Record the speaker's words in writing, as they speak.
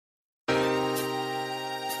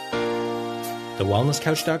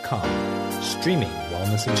thewellnesscouch.com, streaming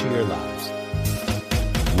wellness into your lives.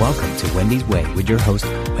 Welcome to Wendy's Way with your host,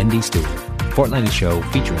 Wendy Stewart, a fortnightly show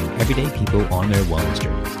featuring everyday people on their wellness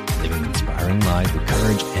journeys, living inspiring lives with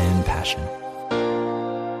courage and passion.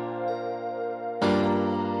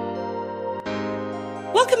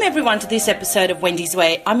 Welcome everyone to this episode of Wendy's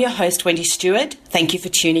Way. I'm your host, Wendy Stewart. Thank you for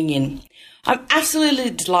tuning in. I'm absolutely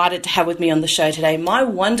delighted to have with me on the show today my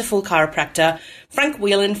wonderful chiropractor, Frank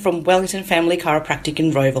Whelan from Wellington Family Chiropractic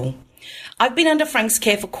in Rowville. I've been under Frank's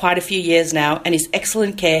care for quite a few years now, and his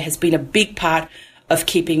excellent care has been a big part of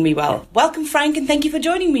keeping me well. Welcome, Frank, and thank you for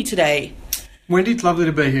joining me today. Wendy, it's lovely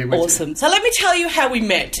to be here with you. Awesome. So let me tell you how we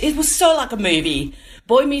met. It was so like a movie.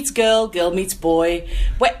 Boy meets girl, girl meets boy.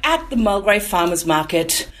 We're at the Mulgrave Farmers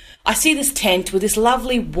Market. I see this tent with this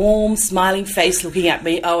lovely, warm, smiling face looking at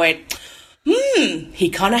me. I went, he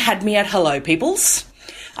kind of had me at hello, peoples.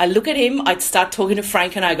 I look at him, I'd start talking to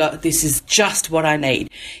Frank, and I go, this is just what I need.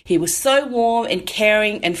 He was so warm and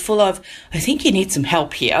caring and full of, I think you need some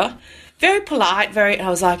help here. Very polite, I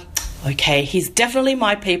was like, okay, he's definitely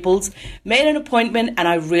my peoples. Made an appointment, and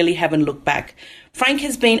I really haven't looked back. Frank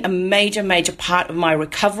has been a major, major part of my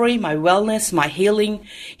recovery, my wellness, my healing.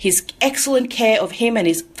 His excellent care of him and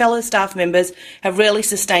his fellow staff members have really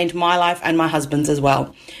sustained my life and my husband's as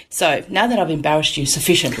well. So now that I've embarrassed you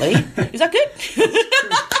sufficiently, is that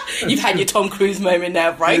good? You've had your Tom Cruise moment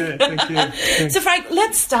now, Frank. Yeah, thank you. Thanks. So Frank,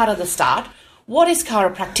 let's start at the start. What is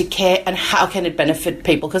chiropractic care and how can it benefit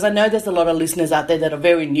people? Because I know there's a lot of listeners out there that are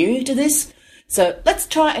very new to this. So let's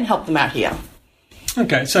try and help them out here.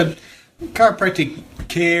 Okay, so chiropractic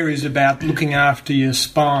care is about looking after your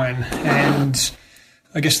spine, and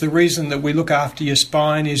I guess the reason that we look after your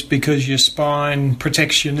spine is because your spine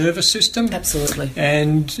protects your nervous system. Absolutely.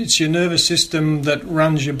 And it's your nervous system that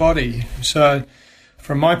runs your body. So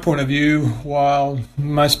from my point of view, while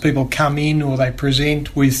most people come in or they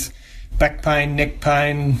present with back pain, neck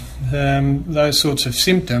pain, those sorts of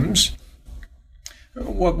symptoms,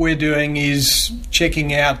 what we're doing is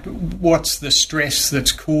checking out what's the stress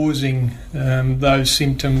that's causing those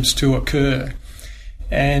symptoms to occur.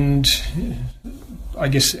 And I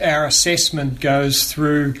guess our assessment goes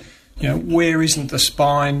through, where isn't the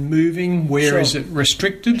spine moving, where is it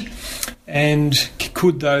restricted, and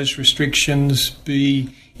could those restrictions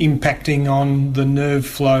be impacting on the nerve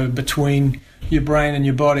flow between your brain and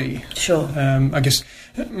your body? Sure. I guess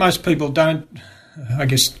most people don't,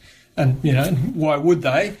 and why would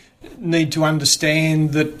they, need to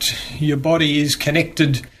understand that your body is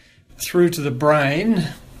connected through to the brain,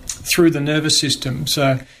 through the nervous system.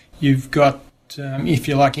 So you've got, if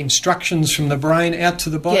you like, instructions from the brain out to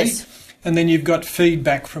the body, yes, and then you've got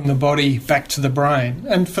feedback from the body back to the brain.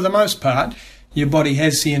 And for the most part, your body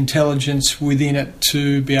has the intelligence within it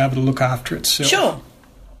to be able to look after itself. Sure.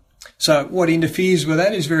 So what interferes with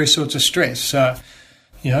that is various sorts of stress. So,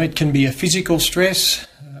 it can be a physical stress.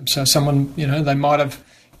 So someone, they might have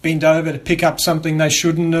bent over to pick up something they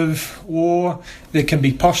shouldn't have, or there can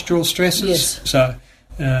be postural stresses. Yes. So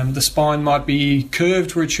the spine might be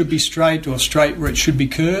curved where it should be straight, or straight where it should be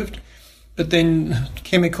curved. But then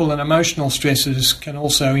chemical and emotional stresses can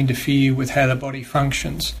also interfere with how the body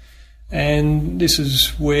functions. And this is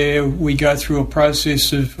where we go through a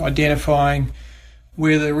process of identifying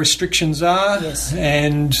where the restrictions are, yes,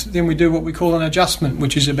 and then we do what we call an adjustment,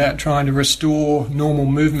 which is about trying to restore normal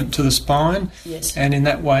movement to the spine, yes, and in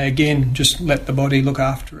that way, again, just let the body look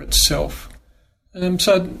after itself. I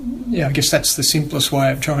guess that's the simplest way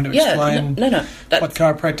of trying to explain what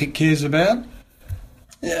chiropractic care is about.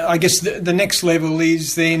 I guess the next level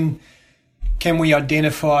is then, can we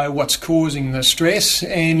identify what's causing the stress,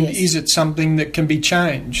 and yes, is it something that can be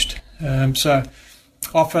changed? So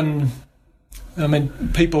often,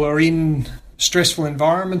 people are in stressful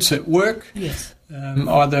environments at work, yes,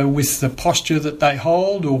 either with the posture that they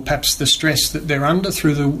hold or perhaps the stress that they're under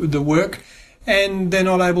through the work, and they're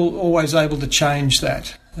not always able to change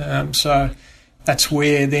that. So that's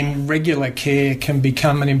where then regular care can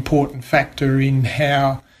become an important factor in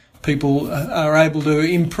how people are able to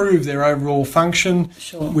improve their overall function,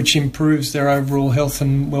 sure, which improves their overall health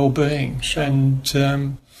and well-being. Sure.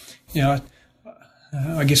 And,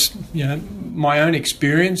 I guess, my own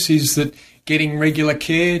experience is that getting regular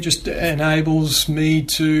care just enables me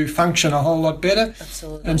to function a whole lot better.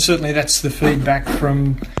 Absolutely. And certainly that's the feedback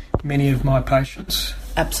from many of my patients.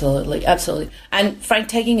 Absolutely, absolutely. And Frank,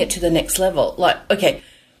 taking it to the next level,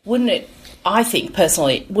 I think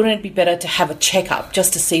personally, wouldn't it be better to have a checkup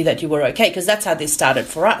just to see that you were okay? Because that's how this started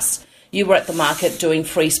for us. You were at the market doing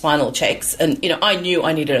free spinal checks, and, I knew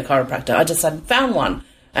I needed a chiropractor. I just hadn't found one.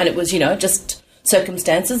 And it was, just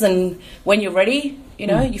circumstances, and when you're ready,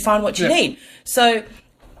 you find what you need. So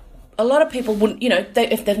a lot of people wouldn't,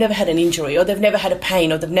 if they've never had an injury or they've never had a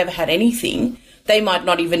pain or they've never had anything, they might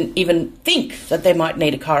not even think that they might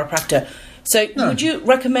need a chiropractor. So would you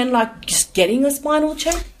recommend just getting a spinal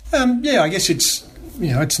check? I guess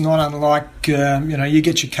it's not unlike you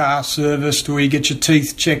get your car serviced or you get your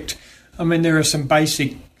teeth checked. I mean, there are some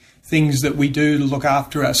basic things that we do to look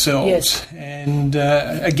after ourselves. Yes. And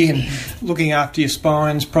again, looking after your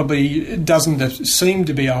spines probably doesn't seem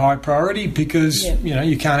to be a high priority because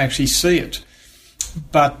you can't actually see it.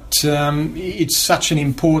 But it's such an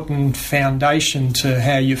important foundation to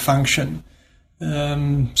how you function.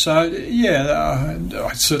 I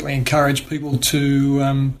certainly encourage people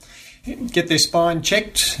to get their spine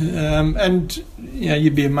checked, and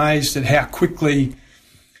you'd be amazed at how quickly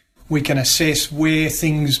we can assess where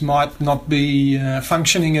things might not be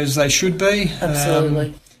functioning as they should be.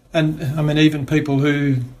 Absolutely. And I mean, even people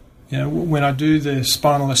who, when I do the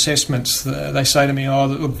spinal assessments, they say to me, "Oh,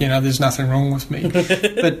 look, there's nothing wrong with me."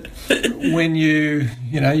 But when you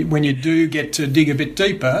do get to dig a bit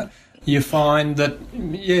deeper, you find that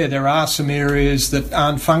there are some areas that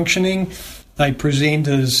aren't functioning. They present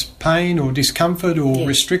as pain or discomfort or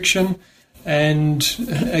restriction, and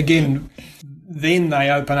again, then they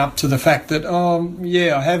open up to the fact that,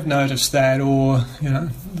 I have noticed that, or,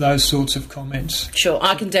 those sorts of comments. Sure,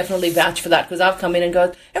 I can definitely vouch for that because I've come in and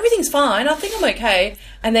go, everything's fine, I think I'm okay.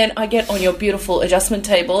 And then I get on your beautiful adjustment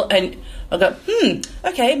table and I go,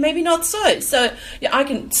 okay, maybe not so. So I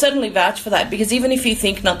can certainly vouch for that because even if you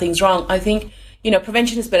think nothing's wrong, I think,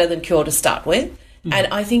 prevention is better than cure to start with. And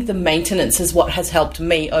I think the maintenance is what has helped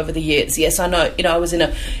me over the years. Yes, I know, I was in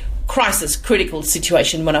a critical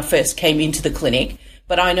situation when I first came into the clinic,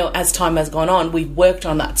 but I know as time has gone on, we've worked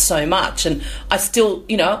on that so much, and I still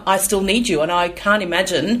need you, and I can't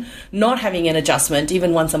imagine not having an adjustment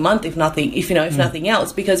even once a month, if nothing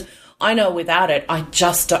else, because I know without it,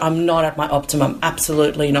 I'm not at my optimum,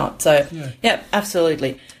 absolutely not. So yeah,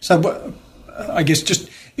 absolutely. So I guess just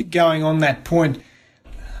going on that point,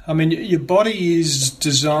 I mean, your body is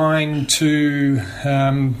designed to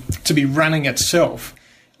be running itself.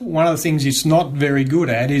 One of the things it's not very good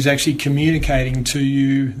at is actually communicating to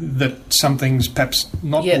you that something's perhaps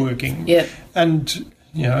not working. Yeah. And,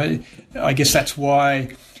 I guess that's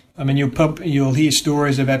why, I mean, you'll hear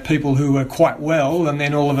stories about people who are quite well and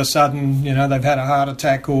then all of a sudden, they've had a heart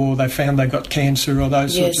attack or they found they've got cancer or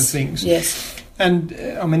those sorts of things. Yes. And,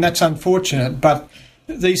 I mean, that's unfortunate, but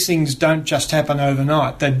these things don't just happen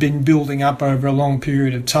overnight. They've been building up over a long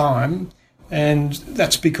period of time. And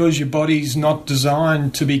that's because your body's not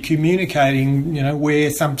designed to be communicating, where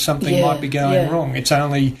something might be going wrong. It's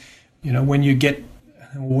only, when you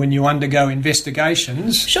undergo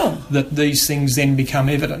investigations that these things then become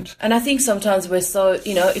evident. And I think sometimes we're so,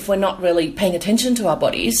 if we're not really paying attention to our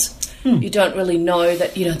bodies, you don't really know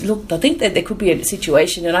that, look, I think that there could be a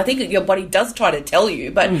situation, and I think that your body does try to tell you,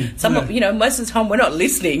 but most of the time we're not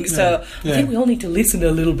listening, so I think we all need to listen a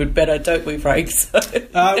little bit better, don't we, Frank?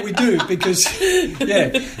 We do, because,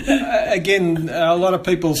 again, a lot of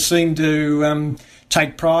people seem to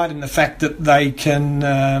take pride in the fact that they can,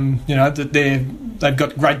 that they've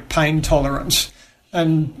got great pain tolerance.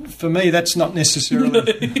 And for me, that's not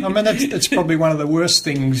necessarily... I mean, that's probably one of the worst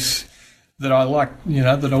things that I like,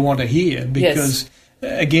 that I want to hear, because,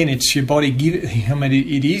 again, it's your body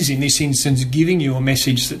it is, in this instance, giving you a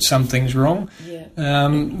message that something's wrong,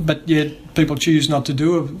 but yet people choose not to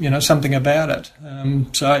do, something about it.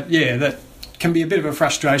 That can be a bit of a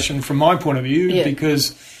frustration from my point of view,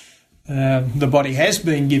 because the body has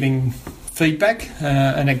been giving feedback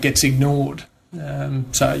and it gets ignored.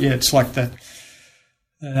 It's like that.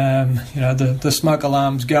 The smoke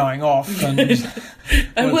alarm's going off, and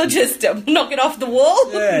we'll just knock it off the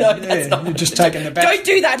wall. That's not. You're just taking the back. Don't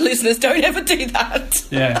do that, listeners. Don't ever do that.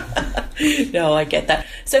 Yeah. No, I get that.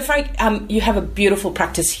 So, Frank, you have a beautiful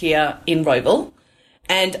practice here in Roeville,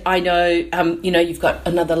 and I know, you've got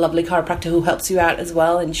another lovely chiropractor who helps you out as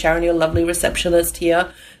well, and Sharon, your lovely receptionist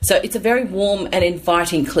here. So it's a very warm and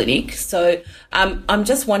inviting clinic. So I'm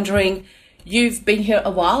just wondering, you've been here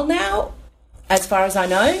a while now, as far as I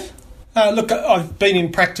know? Look, I've been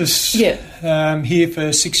in practice here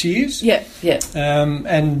for 6 years. Yeah.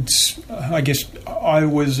 And I guess I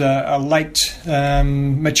was a late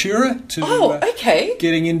maturer to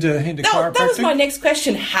getting into chiropractic. That was my next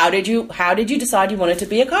question. How did you decide you wanted to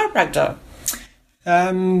be a chiropractor?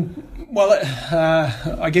 I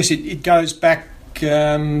guess it goes back.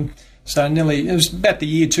 It was about the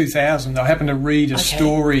year 2000. I happened to read a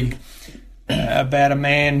story about a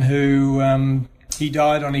man who he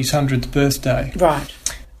died on his 100th birthday. Right.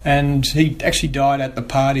 And he actually died at the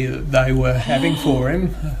party that they were having for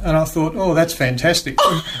him. And I thought, oh, that's fantastic.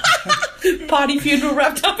 Party funeral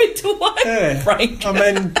wrapped up into one. Yeah. Frank. I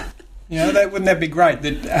mean, wouldn't that be great?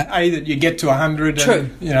 That that you get to 100 True.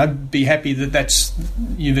 and be happy that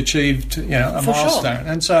you've achieved a For milestone. sure.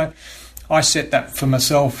 And so I set that for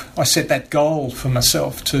myself. I set that goal for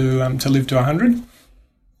myself to live to 100.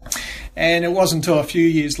 And it wasn't until a few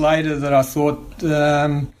years later that I thought,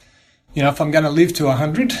 if I'm going to live to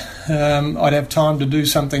 100, I'd have time to do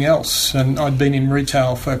something else. And I'd been in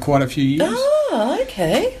retail for quite a few years. Oh,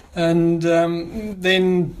 okay. And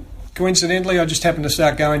then, coincidentally, I just happened to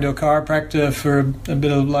start going to a chiropractor for a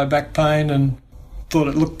bit of low back pain and thought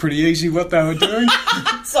it looked pretty easy what they were doing.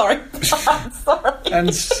 Sorry. Sorry.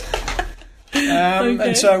 And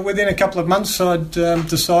so within a couple of months, I'd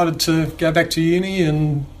decided to go back to uni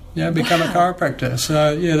and become a chiropractor.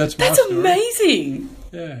 So, that's my story. Amazing.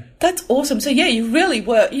 Yeah. That's awesome. So, you really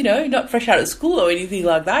were, not fresh out of school or anything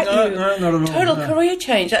like that. No, not at all. Total No. career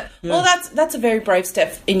change. Well, that's a very brave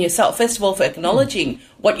step in yourself. First of all, for acknowledging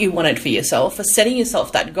what you wanted for yourself, for setting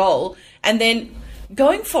yourself that goal, and then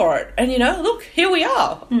going for it. And, look, here we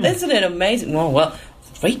are. Isn't it amazing? Well,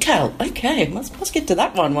 retail. Okay, must get to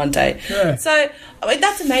that one day. Yeah. So,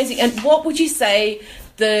 that's amazing. And what would you say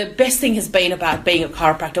the best thing has been about being a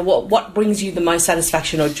chiropractor? What brings you the most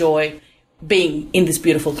satisfaction or joy being in this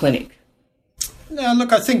beautiful clinic? No,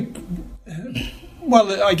 look, I think,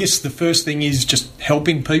 I guess the first thing is just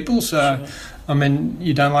helping people. So, Sure. I mean,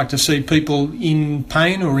 you don't like to see people in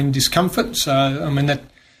pain or in discomfort. So, I mean, that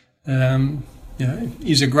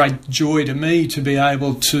is a great joy to me to be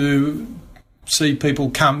able to see people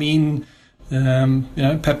come in,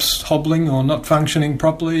 perhaps hobbling or not functioning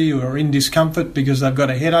properly or in discomfort because they've got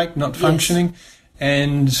a headache, not functioning.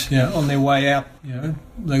 And on their way out,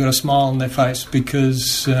 they've got a smile on their face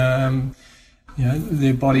because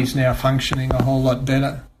their body's now functioning a whole lot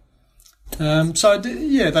better. That's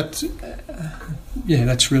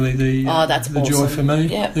really the that's the awesome. joy for me.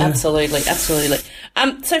 Yeah, absolutely.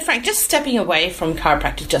 So Frank, just stepping away from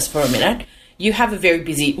chiropractic just for a minute, you have a very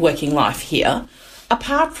busy working life here.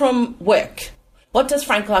 Apart from work, what does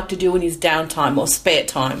Frank like to do in his downtime or spare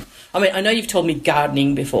time? I mean, I know you've told me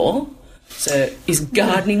gardening before. So is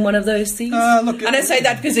gardening one of those things? Look, and I say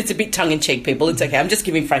that because it's a bit tongue-in-cheek, people. It's okay. I'm just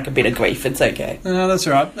giving Frank a bit of grief. It's okay. No, that's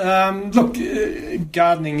all right.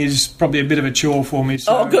 Gardening is probably a bit of a chore for me.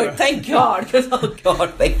 So, good. Thank God. Thank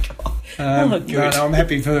God. Good. No, I'm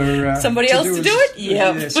happy for somebody else to do it?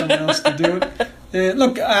 Yeah, someone else to do it.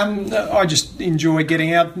 Look, I just enjoy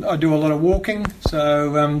getting out. I do a lot of walking.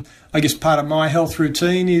 So I guess part of my health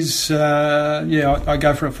routine is, I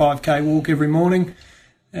go for a 5K walk every morning.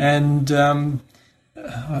 And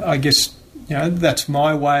I guess, that's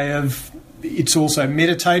my way of... It's also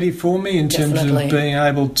meditative for me in terms of being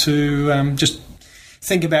able to just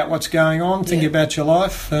think about what's going on, think about your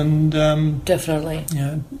life, and... Definitely.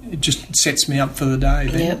 It just sets me up for the day.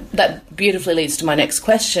 Then. Yeah, that beautifully leads to my next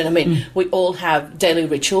question. I mean, we all have daily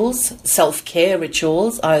rituals, self-care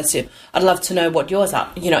rituals. I'd love to know what yours are.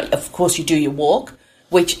 Of course, you do your walk,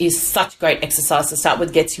 which is such great exercise to start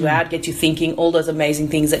with, gets you out, gets you thinking, all those amazing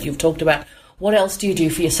things that you've talked about. What else do you do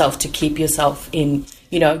for yourself to keep yourself in,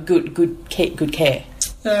 good care?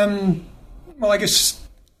 I guess,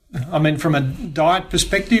 from a diet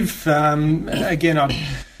perspective, again,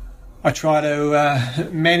 I try to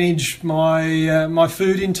manage my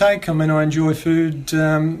food intake. I enjoy food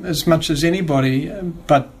as much as anybody,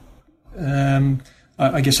 but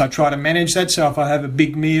I guess I try to manage that. So if I have a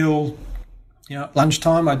big meal,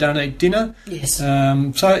 lunchtime, I don't eat dinner. Yes.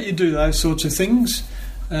 So you do those sorts of things.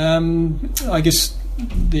 I guess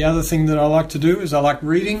the other thing that I like to do is I like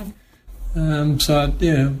reading.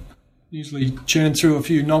 Usually churn through a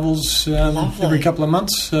few novels every couple of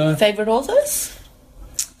months. Favourite authors?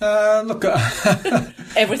 Look...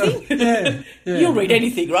 Everything? Yeah. You'll read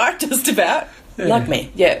anything, right? Just about. Yeah. Like me,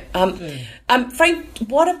 yeah. Frank,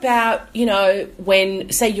 what about, when,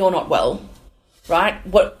 say, you're not well... Right?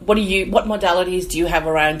 What modalities do you have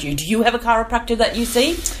around you? Do you have a chiropractor that you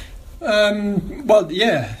see? I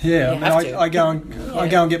go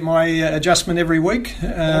and get my adjustment every week,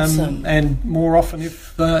 awesome. And more often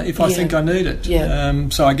if I think I need it. Yeah.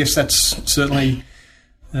 So I guess that's certainly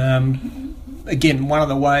again one of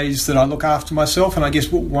the ways that I look after myself, and I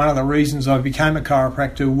guess one of the reasons I became a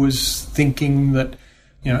chiropractor was thinking that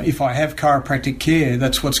if I have chiropractic care,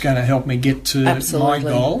 that's what's going to help me get to my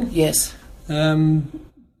goal. Yes.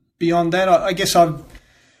 Beyond that, I guess I've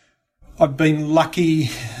been lucky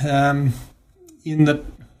in that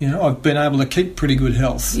I've been able to keep pretty good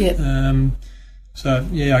health. Yeah.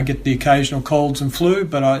 I get the occasional colds and flu,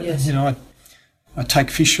 but I I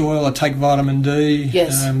take fish oil, I take vitamin D,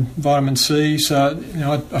 Yes. vitamin C. So,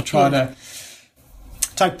 I try to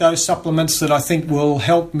take those supplements that I think will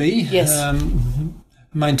help me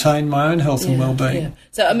maintain my own health and well-being. Yeah.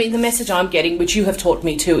 So, I mean, the message I'm getting, which you have taught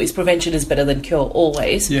me too, is prevention is better than cure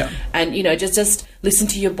always. Yeah. And, just listen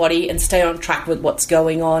to your body and stay on track with what's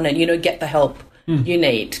going on and, get the help you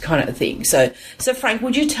need, kind of thing. So, Frank,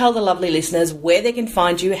 would you tell the lovely listeners where they can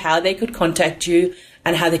find you, how they could contact you,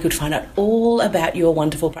 and how they could find out all about your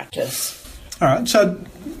wonderful practice? All right, so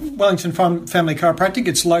Wellington Family Chiropractic,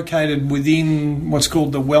 it's located within what's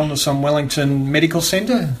called the Wellness on Wellington Medical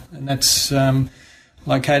Centre, and that's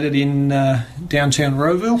located in downtown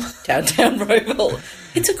Rowville. Downtown Rowville.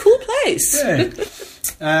 It's a cool place.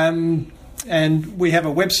 Yeah. And we have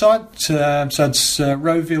a website, so it's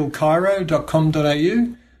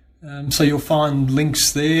rowvillechiro.com.au. So you'll find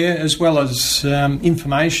links there, as well as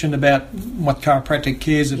information about what chiropractic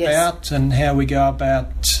care is about and how we go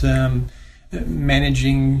about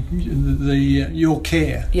managing your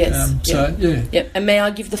care. Yes. Yeah. And may I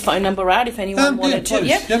give the phone number out if anyone wanted to? Please.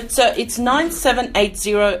 Yeah. Yep. So it's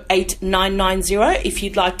 97808990 if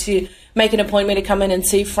you'd like to make an appointment to come in and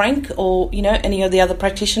see Frank or, any of the other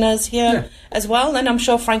practitioners here as well. And I'm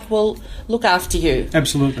sure Frank will look after you.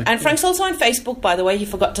 Absolutely. And Frank's also on Facebook, by the way. He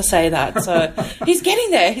forgot to say that. So he's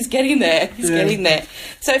getting there. He's getting there.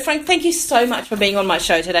 So, Frank, thank you so much for being on my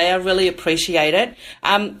show today. I really appreciate it.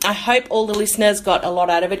 I hope all the listeners got a lot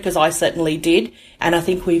out of it, because I certainly did. And I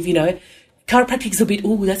think we've, chiropractic's a bit,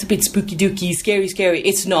 that's a bit spooky dooky, scary.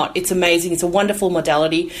 It's not. It's amazing. It's a wonderful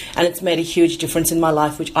modality, and it's made a huge difference in my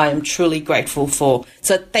life, which I am truly grateful for.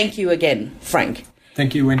 So thank you again, Frank.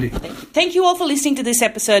 Thank you, Wendy. Thank you all for listening to this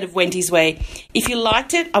episode of Wendy's Way. If you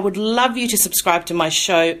liked it, I would love you to subscribe to my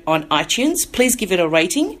show on iTunes. Please give it a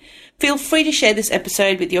rating. Feel free to share this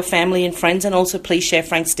episode with your family and friends, and also please share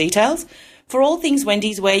Frank's details. For all things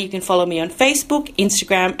Wendy's Way, you can follow me on Facebook,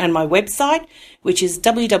 Instagram, and my website, which is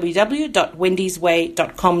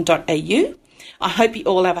www.wendysway.com.au. I hope you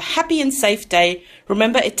all have a happy and safe day.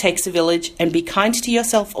 Remember, it takes a village, and be kind to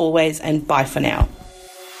yourself always, and bye for now.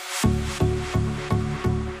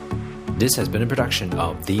 This has been a production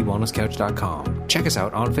of TheWellnessCouch.com. Check us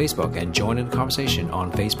out on Facebook and join in the conversation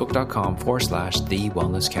on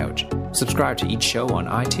Facebook.com/TheWellnessCouch. Subscribe to each show on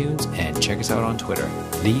iTunes and check us out on Twitter.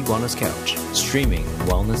 The Wellness Couch, streaming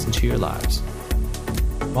wellness into your lives.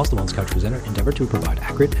 Whilst the Wellness Couch presenter endeavor to provide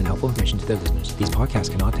accurate and helpful information to their listeners, these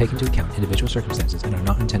podcasts cannot take into account individual circumstances and are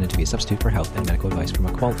not intended to be a substitute for health and medical advice from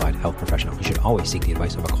a qualified health professional. You should always seek the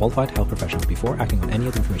advice of a qualified health professional before acting on any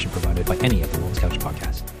of the information provided by any of the Wellness Couch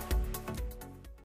podcasts.